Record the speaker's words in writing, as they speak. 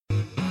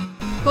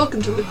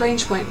Welcome to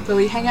Lagrange Point, where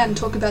we hang out and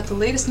talk about the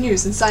latest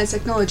news in science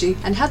technology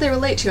and how they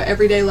relate to your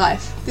everyday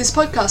life. This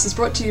podcast is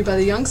brought to you by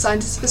the Young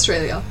Scientists of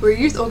Australia. We're a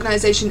youth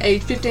organisation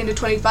aged 15 to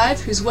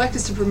 25 whose work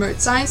is to promote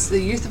science to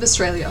the youth of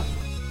Australia.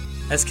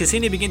 As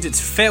Cassini begins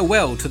its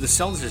farewell to the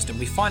solar system,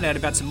 we find out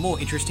about some more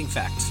interesting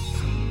facts.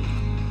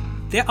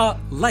 There are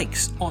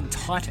lakes on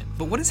Titan,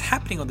 but what is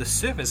happening on the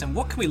surface and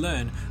what can we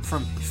learn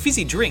from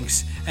fizzy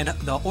drinks and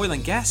the oil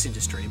and gas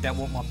industry about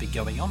what might be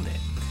going on there?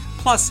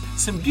 Plus,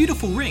 some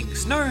beautiful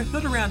rings, no,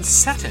 not around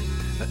Saturn,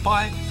 but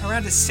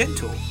around a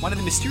centaur, one of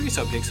the mysterious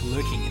objects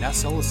lurking in our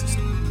solar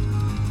system.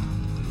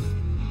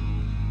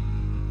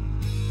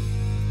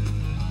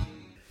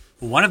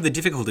 One of the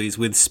difficulties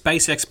with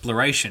space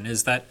exploration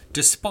is that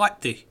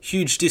despite the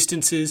huge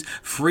distances,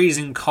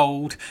 freezing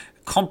cold,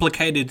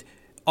 complicated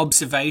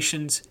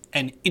observations,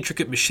 and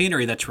intricate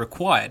machinery that's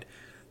required,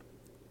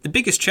 the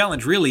biggest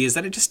challenge really is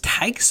that it just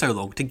takes so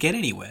long to get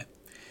anywhere.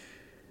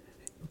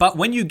 But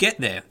when you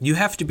get there, you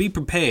have to be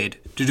prepared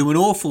to do an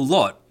awful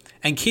lot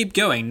and keep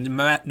going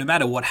no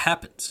matter what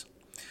happens.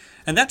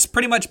 And that's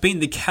pretty much been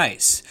the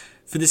case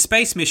for the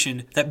space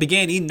mission that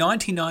began in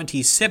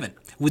 1997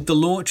 with the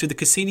launch of the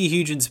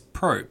Cassini-Huygens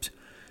probe,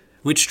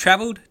 which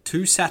travelled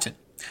to Saturn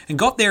and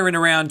got there in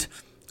around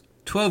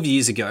 12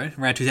 years ago,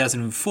 around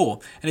 2004,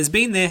 and has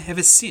been there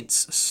ever since,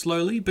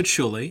 slowly but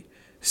surely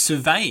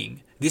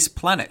surveying this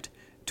planet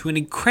to an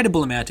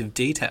incredible amount of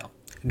detail,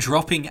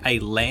 dropping a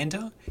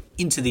lander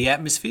into the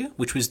atmosphere,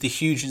 which was the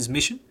Huygens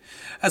mission,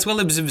 as well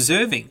as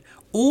observing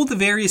all the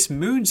various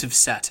moons of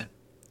Saturn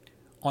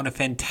on a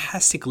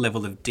fantastic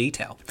level of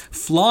detail,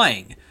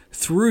 flying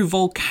through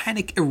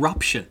volcanic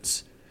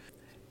eruptions,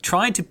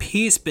 trying to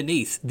pierce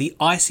beneath the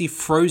icy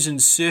frozen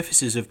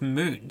surfaces of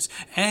moons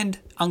and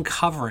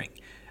uncovering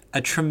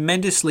a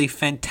tremendously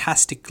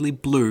fantastically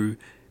blue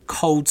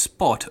cold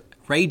spot,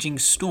 raging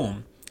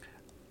storm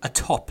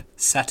atop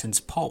Saturn's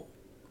pole.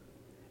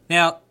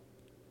 Now,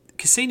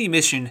 Cassini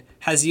mission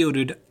has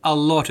yielded a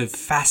lot of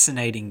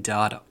fascinating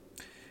data.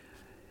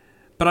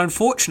 But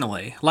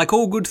unfortunately, like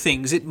all good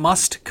things, it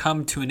must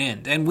come to an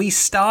end. And we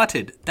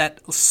started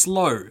that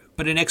slow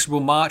but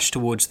inexorable march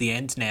towards the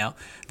end now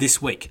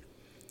this week,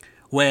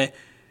 where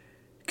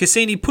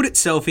Cassini put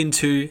itself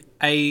into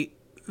a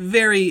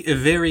very,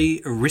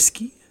 very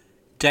risky,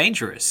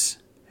 dangerous,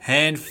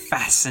 and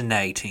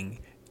fascinating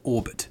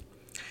orbit.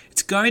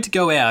 It's going to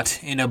go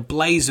out in a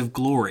blaze of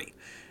glory,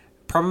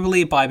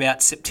 probably by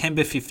about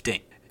September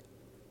 15.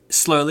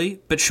 Slowly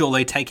but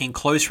surely taking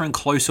closer and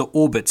closer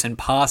orbits and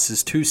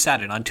passes to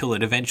Saturn until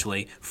it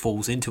eventually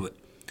falls into it.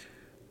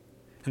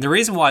 And the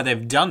reason why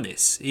they've done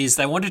this is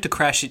they wanted to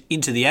crash it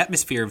into the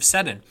atmosphere of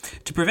Saturn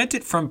to prevent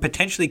it from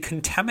potentially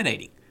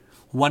contaminating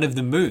one of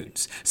the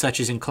moons, such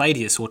as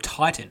Enceladus or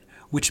Titan,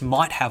 which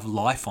might have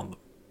life on them.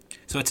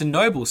 So it's a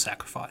noble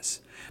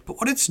sacrifice. But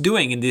what it's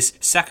doing in this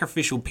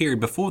sacrificial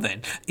period before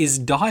then is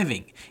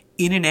diving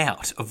in and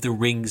out of the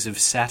rings of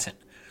Saturn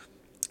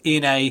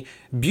in a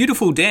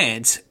beautiful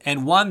dance,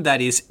 and one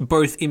that is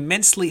both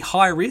immensely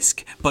high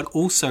risk but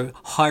also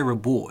high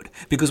reward,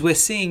 because we're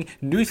seeing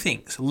new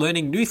things,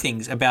 learning new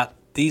things about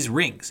these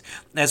rings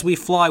as we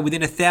fly within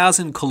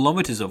 1,000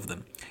 kilometers of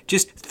them,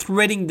 just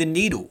threading the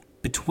needle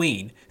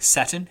between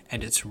Saturn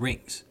and its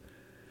rings.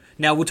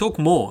 Now, we'll talk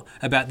more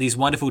about these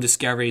wonderful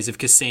discoveries of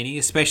Cassini,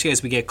 especially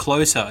as we get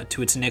closer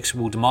to its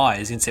inexorable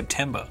demise in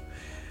September.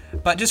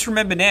 But just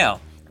remember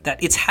now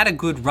that it's had a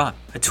good run,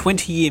 a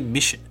 20-year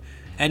mission,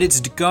 and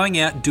it's going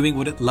out doing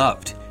what it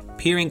loved,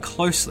 peering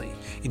closely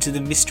into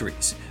the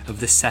mysteries of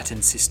the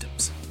Saturn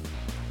systems.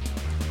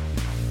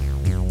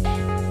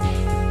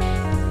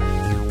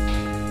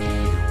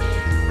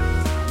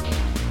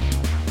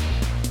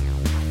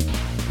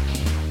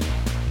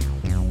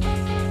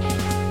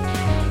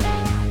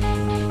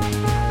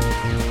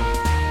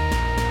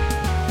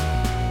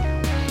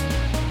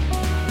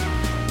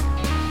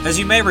 As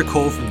you may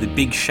recall from the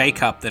big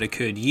shake-up that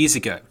occurred years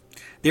ago,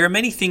 there are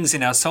many things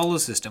in our solar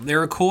system. There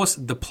are, of course,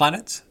 the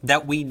planets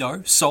that we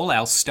know, Sol,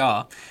 our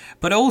star,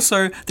 but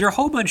also there are a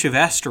whole bunch of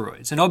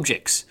asteroids and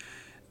objects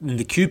in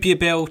the Kuiper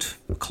belt,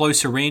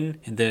 closer in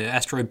the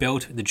asteroid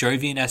belt, the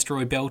Jovian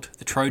asteroid belt,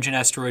 the Trojan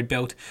asteroid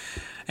belt,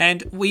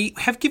 and we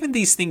have given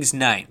these things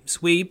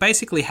names. We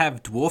basically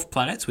have dwarf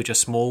planets, which are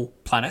small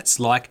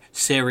planets like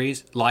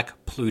Ceres,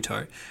 like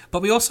Pluto,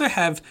 but we also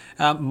have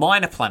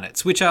minor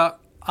planets, which aren't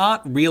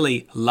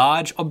really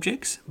large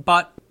objects,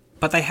 but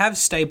they have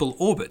stable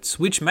orbits,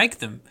 which make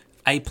them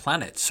a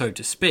planet, so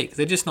to speak.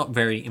 They're just not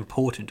very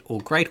important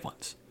or great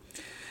ones.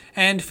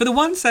 And for the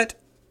ones that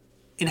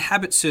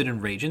inhabit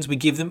certain regions, we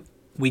give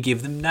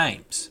them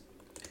names.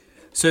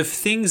 So for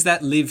things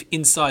that live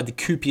inside the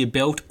Kuiper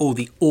belt, or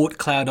the Oort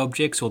cloud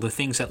objects, or the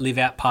things that live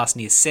out past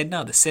near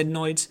Sedna, the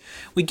Sednoids,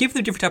 we give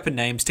them different type of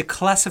names to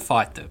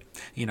classify them.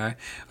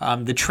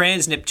 The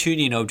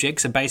trans-Neptunian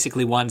objects are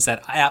basically ones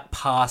that are out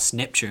past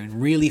Neptune,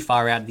 really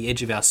far out at the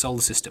edge of our solar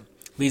system.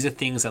 These are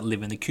things that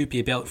live in the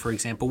Kuiper belt, for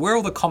example, where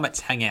all the comets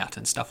hang out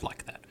and stuff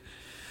like that.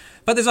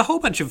 But there's a whole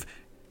bunch of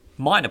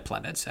minor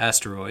planets,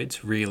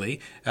 asteroids,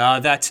 really,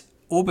 that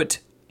orbit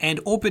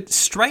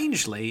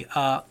strangely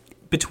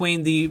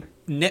between the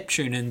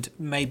Neptune and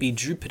maybe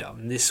Jupiter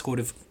in this sort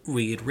of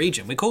weird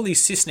region. We call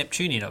these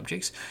cis-Neptunian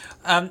objects.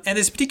 And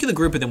there's a particular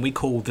group of them we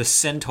call the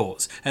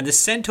centaurs. And the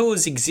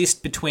centaurs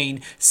exist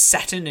between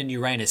Saturn and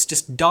Uranus,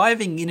 just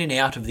diving in and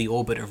out of the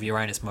orbit of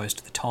Uranus most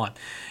of the time.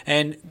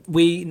 And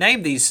we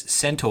name these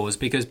centaurs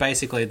because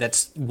basically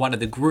that's one of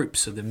the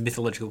groups of the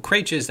mythological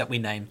creatures that we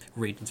name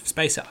regions of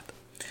space after.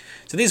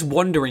 So these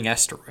wandering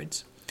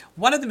asteroids,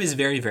 one of them is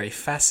very, very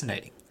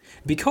fascinating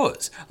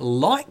because,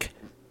 like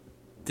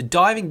the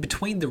diving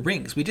between the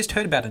rings we just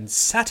heard about in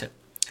Saturn,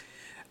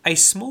 a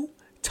small,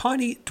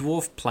 tiny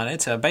dwarf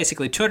planet,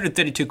 basically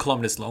 232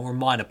 kilometers long, or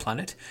minor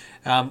planet,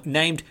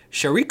 named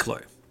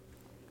Chariklo,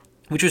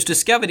 which was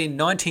discovered in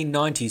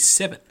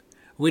 1997,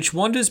 which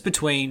wanders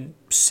between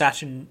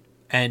Saturn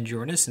and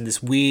Uranus in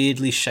this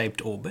weirdly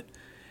shaped orbit,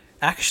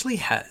 actually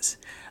has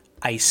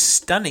a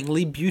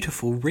stunningly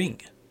beautiful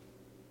ring.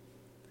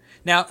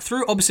 Now,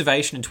 through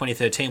observation in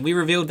 2013, we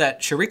revealed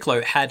that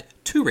Chariklo had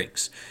two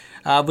rings,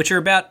 which are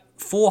about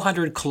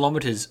 400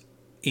 kilometers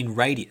in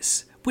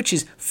radius, which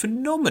is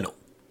phenomenal.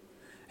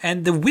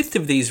 And the width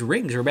of these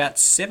rings are about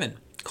 7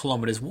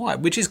 kilometers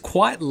wide, which is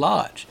quite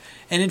large.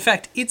 And in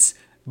fact, it's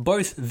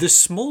both the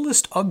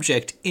smallest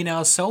object in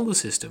our solar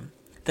system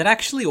that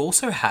actually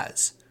also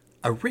has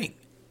a ring.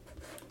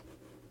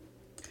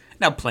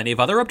 Now, plenty of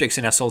other objects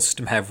in our solar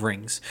system have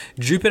rings.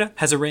 Jupiter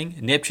has a ring,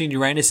 Neptune,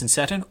 Uranus, and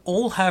Saturn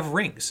all have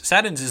rings.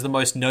 Saturn's is the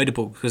most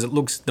notable because it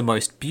looks the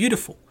most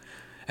beautiful,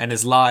 and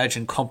his large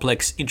and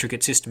complex,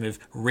 intricate system of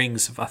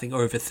rings of, I think,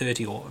 over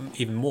 30 or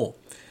even more.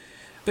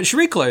 But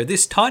Chariklo,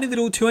 this tiny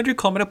little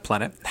 200-kilometer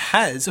planet,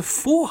 has a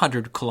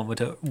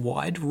 400-kilometer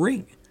wide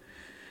ring.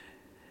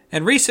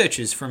 And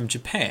researchers from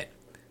Japan,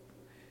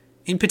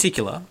 in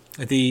particular,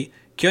 the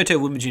Kyoto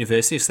Women's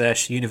University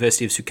 /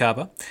 University of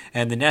Tsukuba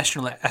and the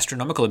National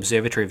Astronomical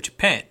Observatory of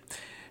Japan,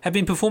 have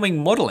been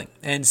performing modelling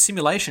and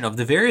simulation of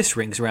the various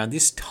rings around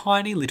this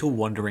tiny little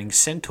wandering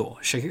centaur,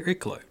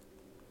 Chariklo.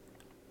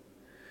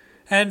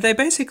 And they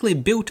basically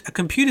built a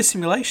computer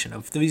simulation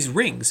of these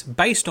rings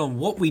based on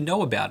what we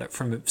know about it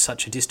from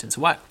such a distance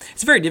away.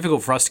 It's very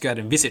difficult for us to go out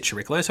and visit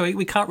Chariklo, so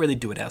we can't really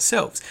do it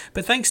ourselves.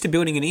 But thanks to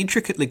building an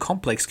intricately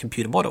complex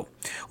computer model,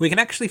 we can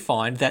actually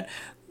find that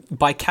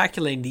by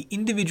calculating the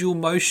individual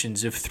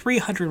motions of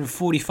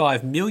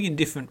 345 million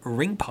different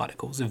ring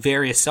particles of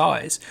various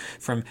size,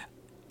 from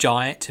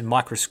giant and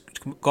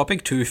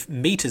microscopic to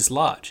meters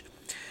large,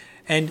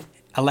 and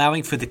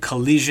allowing for the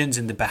collisions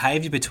and the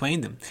behaviour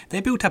between them, they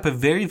built up a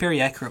very,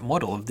 very accurate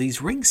model of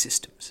these ring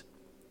systems.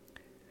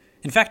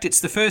 In fact, it's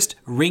the first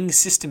ring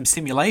system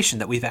simulation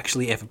that we've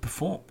actually ever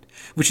performed,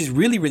 which is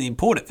really, really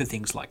important for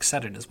things like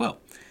Saturn as well.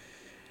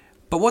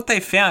 But what they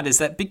found is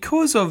that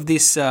because of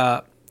this,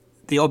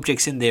 the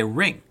objects in their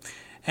ring,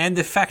 and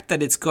the fact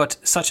that it's got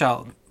such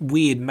a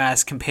weird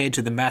mass compared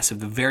to the mass of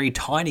the very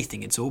tiny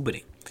thing it's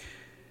orbiting,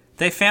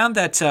 they found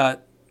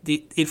that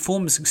it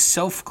forms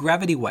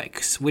self-gravity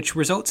wakes, which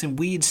results in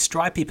weird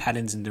stripy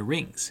patterns in the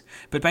rings.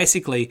 But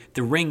basically,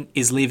 the ring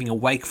is leaving a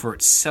wake for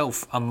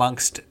itself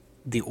amongst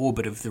the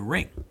orbit of the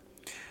ring.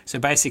 So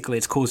basically,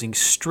 it's causing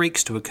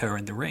streaks to occur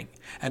in the ring.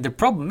 And the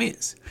problem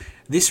is,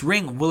 this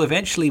ring will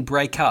eventually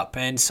break up,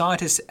 and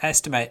scientists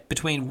estimate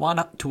between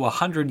 1 to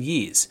 100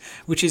 years,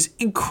 which is an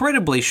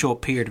incredibly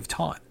short period of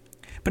time.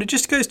 But it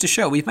just goes to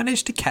show we've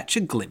managed to catch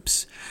a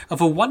glimpse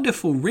of a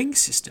wonderful ring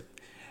system,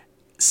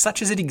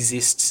 such as it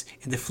exists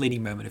in the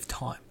fleeting moment of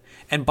time.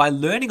 And by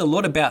learning a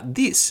lot about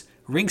this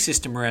ring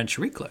system around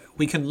Chariklo,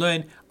 we can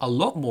learn a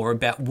lot more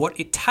about what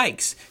it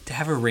takes to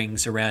have a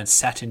rings around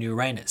Saturn,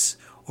 Uranus,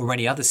 or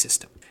any other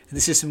system. And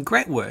this is some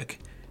great work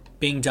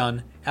being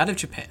done out of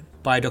Japan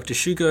by Dr.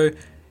 Shugo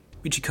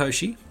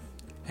Michikoshi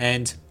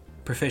and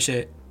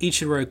Professor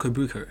Ichiro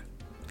Kobuko,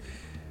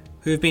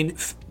 who have been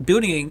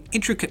building an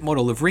intricate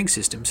model of ring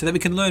systems so that we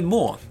can learn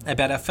more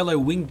about our fellow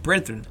winged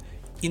brethren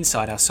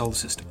inside our solar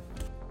system.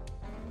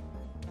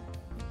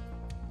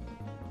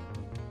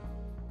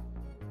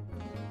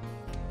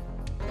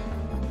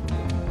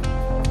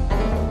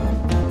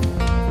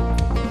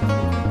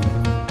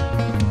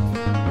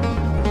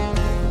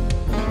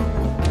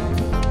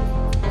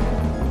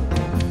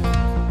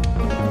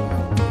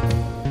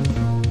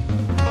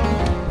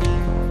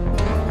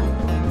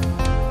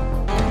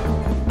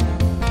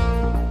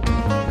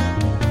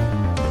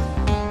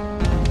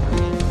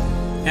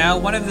 Now,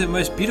 one of the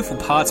most beautiful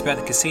parts about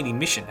the Cassini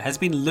mission has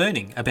been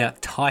learning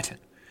about Titan.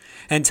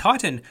 And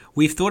Titan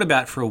we've thought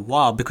about for a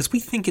while because we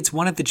think it's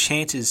one of the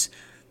chances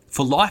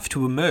for life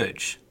to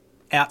emerge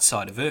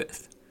outside of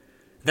Earth.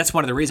 That's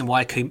one of the reasons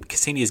why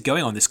Cassini is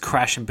going on this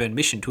crash and burn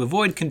mission, to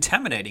avoid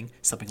contaminating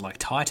something like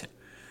Titan.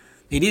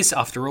 It is,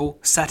 after all,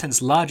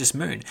 Saturn's largest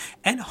moon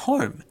and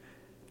home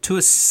to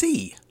a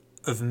sea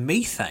of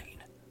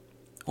methane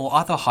or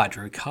other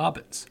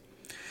hydrocarbons.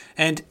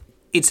 And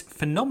it's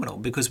phenomenal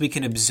because we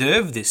can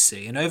observe this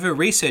sea, and over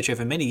research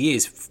over many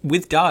years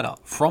with data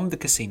from the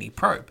Cassini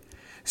probe,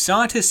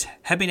 scientists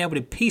have been able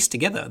to piece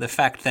together the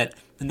fact that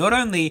not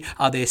only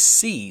are there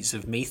seas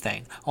of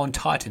methane on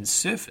Titan's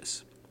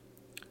surface,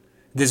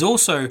 There's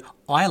also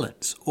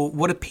islands, or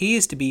what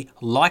appears to be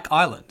like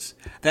islands,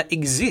 that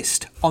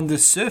exist on the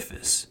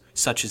surface,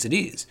 such as it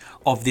is,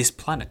 of this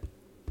planet.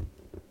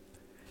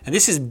 And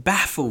this has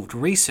baffled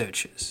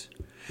researchers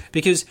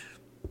because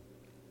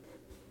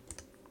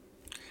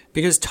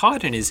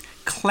Titan is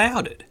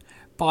clouded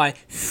by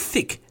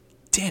thick,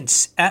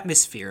 dense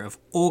atmosphere of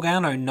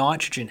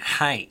organonitrogen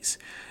haze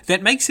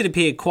that makes it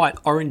appear quite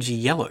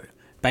orangey yellow,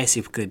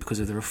 basically because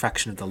of the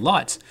refraction of the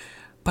lights.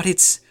 But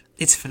it's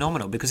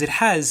phenomenal because it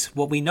has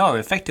what we know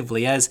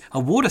effectively as a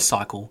water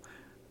cycle,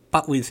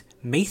 but with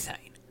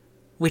methane,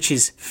 which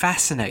is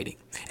fascinating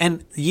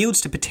and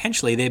yields to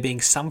potentially there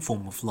being some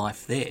form of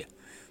life there,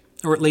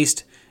 or at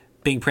least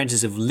being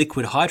presence of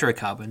liquid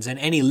hydrocarbons, and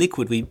any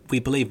liquid we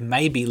believe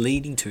may be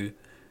leading to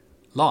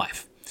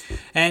life.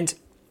 And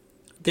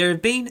there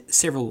have been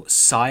several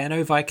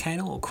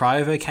cyanovolcanoes or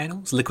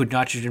cryovolcanoes, liquid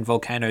nitrogen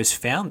volcanoes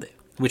found there,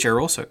 which are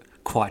also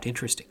quite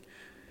interesting.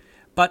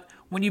 But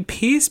when you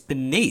pierce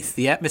beneath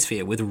the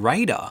atmosphere with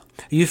radar,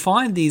 you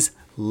find these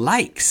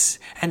lakes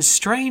and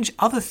strange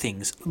other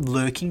things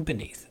lurking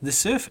beneath the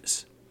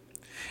surface.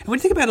 And when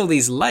you think about all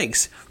these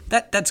lakes,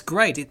 that's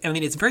great.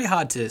 It's very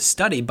hard to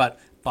study, but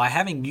by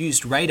having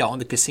used radar on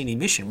the Cassini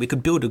mission, we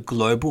could build a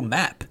global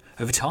map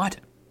of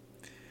Titan.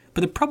 But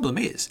the problem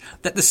is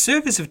that the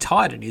surface of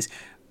Titan is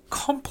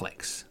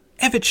complex,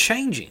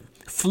 ever-changing,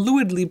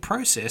 fluidly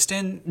processed,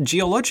 and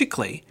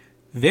geologically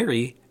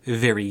very,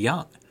 very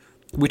young,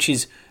 which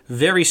is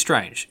very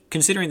strange,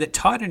 considering that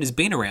Titan has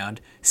been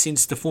around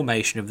since the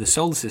formation of the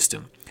solar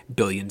system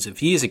billions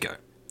of years ago.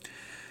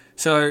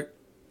 So,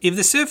 if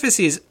the surface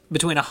is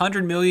between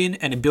 100 million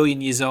and a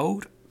billion years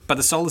old, but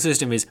the solar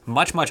system is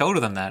much, much older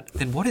than that,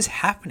 then what is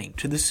happening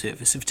to the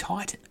surface of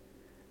Titan?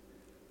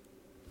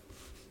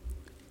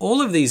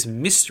 All of these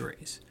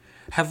mysteries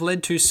have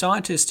led to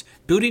scientists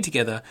building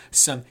together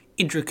some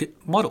intricate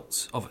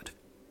models of it.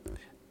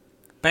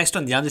 Based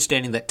on the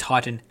understanding that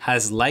Titan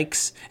has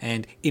lakes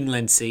and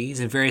inland seas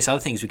and various other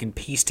things we can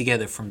piece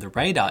together from the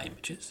radar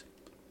images,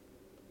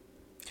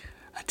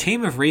 a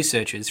team of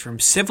researchers from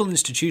several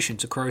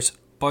institutions across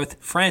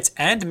both France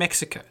and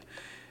Mexico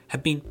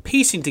have been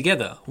piecing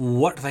together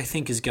what they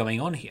think is going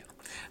on here.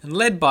 And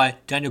led by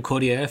Daniel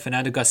Cordier,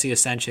 Fernando Garcia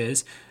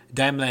Sanchez,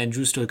 Daimler and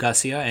Justo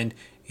Garcia, and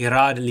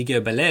Gerard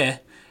Ligio-Belair,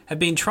 have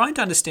been trying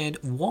to understand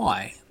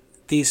why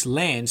this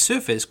land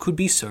surface could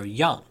be so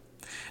young.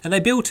 And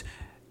they built,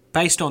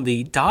 based on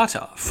the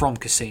data from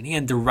Cassini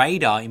and the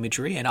radar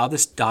imagery and other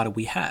data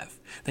we have,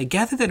 they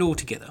gathered that all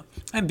together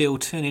and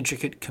built an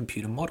intricate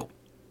computer model.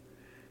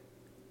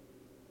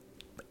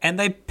 And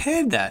they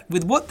paired that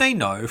with what they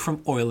know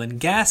from oil and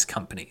gas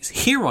companies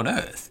here on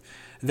Earth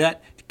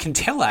that can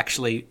tell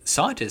actually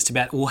scientists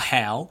about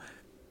how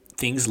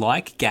things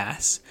like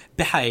gas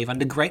behave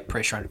under great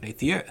pressure underneath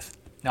the Earth.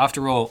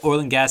 After all, oil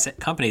and gas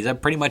companies are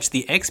pretty much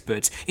the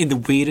experts in the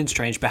weird and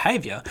strange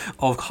behaviour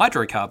of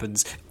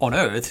hydrocarbons on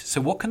Earth,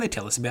 so what can they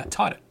tell us about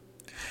Titan?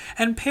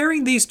 And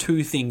pairing these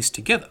two things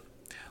together,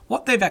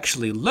 what they've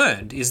actually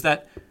learned is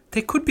that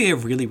there could be a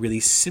really,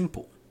 really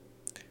simple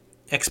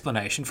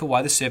explanation for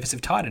why the surface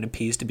of Titan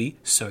appears to be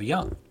so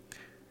young.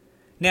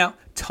 Now,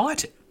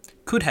 Titan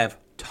could have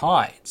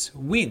tides,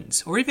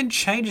 winds, or even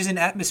changes in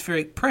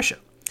atmospheric pressure,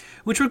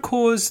 which would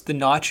cause the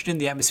nitrogen in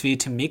the atmosphere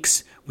to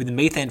mix with the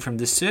methane from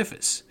the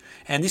surface,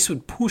 and this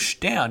would push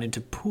down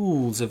into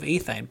pools of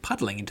ethane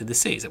puddling into the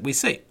seas that we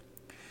see.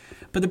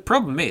 But the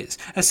problem is,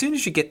 as soon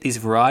as you get this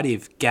variety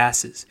of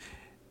gases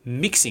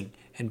mixing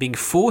and being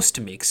forced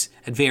to mix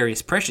at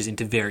various pressures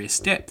into various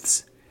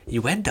depths,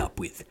 you end up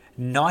with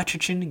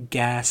nitrogen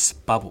gas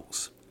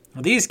bubbles.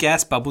 Now, these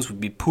gas bubbles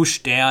would be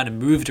pushed down and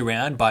moved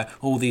around by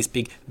all these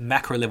big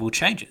macro level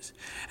changes.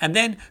 And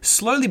then,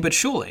 slowly but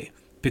surely,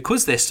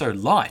 because they're so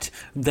light,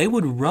 they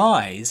would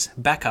rise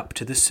back up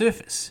to the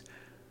surface.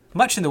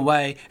 Much in the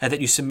way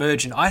that you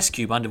submerge an ice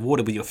cube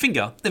underwater with your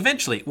finger,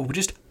 eventually it will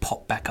just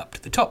pop back up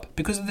to the top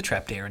because of the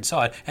trapped air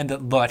inside and the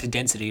lighter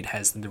density it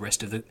has than the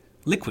rest of the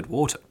liquid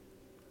water.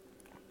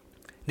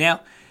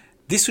 Now,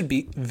 this would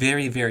be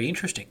very, very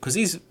interesting because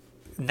these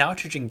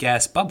nitrogen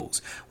gas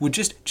bubbles would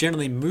just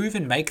generally move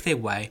and make their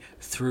way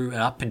through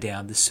and up and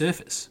down the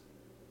surface.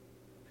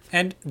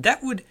 And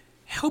that would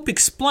help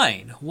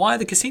explain why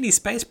the Cassini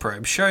space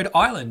probe showed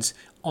islands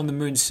on the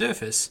moon's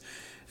surface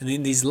and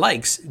in these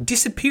lakes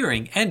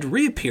disappearing and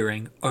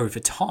reappearing over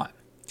time.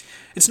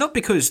 It's not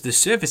because the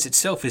surface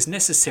itself is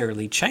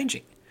necessarily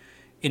changing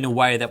in a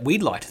way that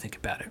we'd like to think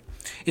about it.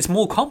 It's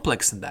more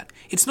complex than that.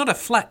 It's not a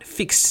flat,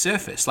 fixed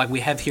surface like we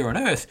have here on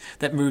Earth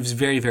that moves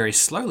very, very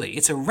slowly.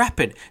 It's a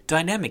rapid,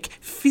 dynamic,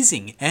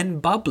 fizzing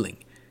and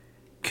bubbling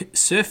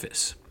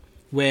surface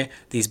where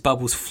these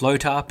bubbles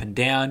float up and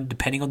down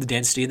depending on the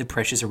density and the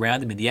pressures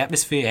around them in the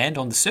atmosphere and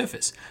on the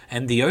surface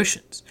and the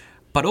oceans.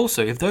 But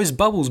also, if those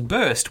bubbles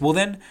burst, well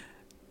then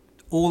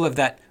all of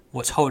that,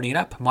 what's holding it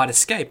up, might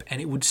escape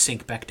and it would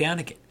sink back down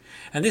again.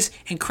 And this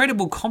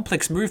incredible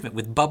complex movement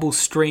with bubble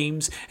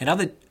streams and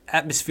other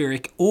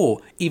atmospheric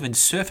or even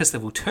surface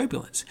level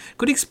turbulence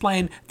could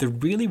explain the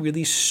really,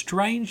 really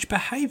strange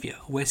behaviour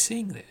we're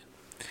seeing there.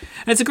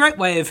 And it's a great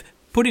way of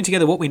putting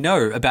together what we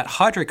know about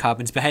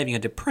hydrocarbons behaving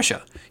under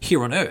pressure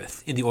here on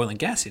Earth in the oil and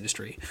gas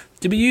industry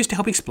to be used to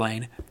help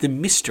explain the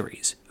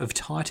mysteries of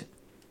Titan.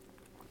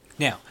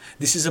 Now,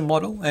 this is a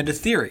model and a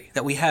theory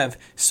that we have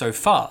so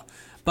far,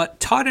 but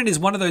Titan is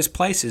one of those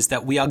places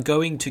that we are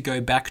going to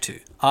go back to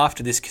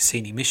after this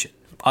Cassini mission.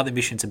 Other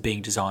missions are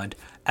being designed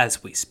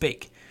as we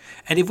speak.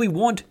 And if we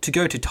want to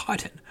go to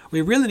Titan,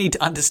 we really need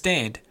to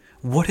understand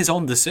what is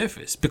on the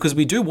surface, because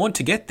we do want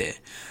to get there.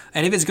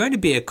 And if it's going to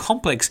be a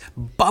complex,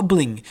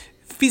 bubbling,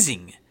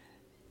 fizzing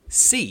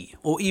sea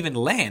or even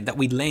land that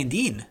we land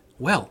in,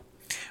 well,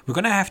 we're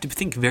going to have to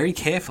think very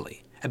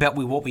carefully about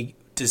what we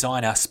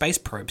design our space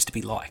probes to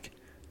be like.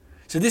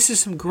 So this is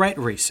some great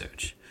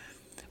research,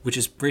 which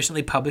is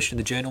recently published in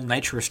the journal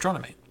Nature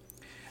Astronomy,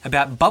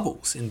 about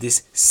bubbles in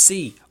this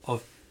sea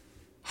of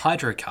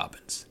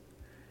hydrocarbons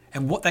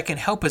and what that can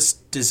help us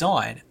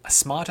design a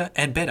smarter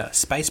and better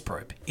space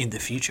probe in the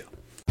future.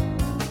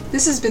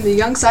 This has been the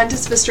Young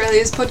Scientists of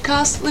Australia's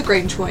podcast,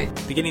 Lagrange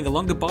Point. Beginning the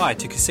long goodbye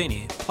to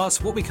Cassini,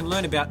 plus what we can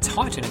learn about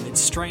Titan and its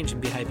strange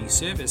and behaving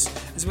surface,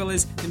 as well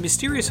as the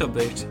mysterious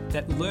objects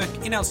that lurk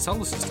in our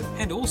solar system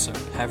and also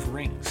have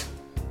rings.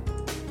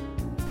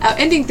 Our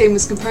ending theme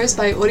was composed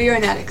by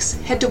Audionautics.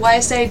 Head to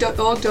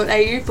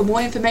ysa.org.au for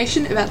more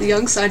information about the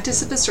Young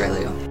Scientists of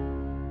Australia.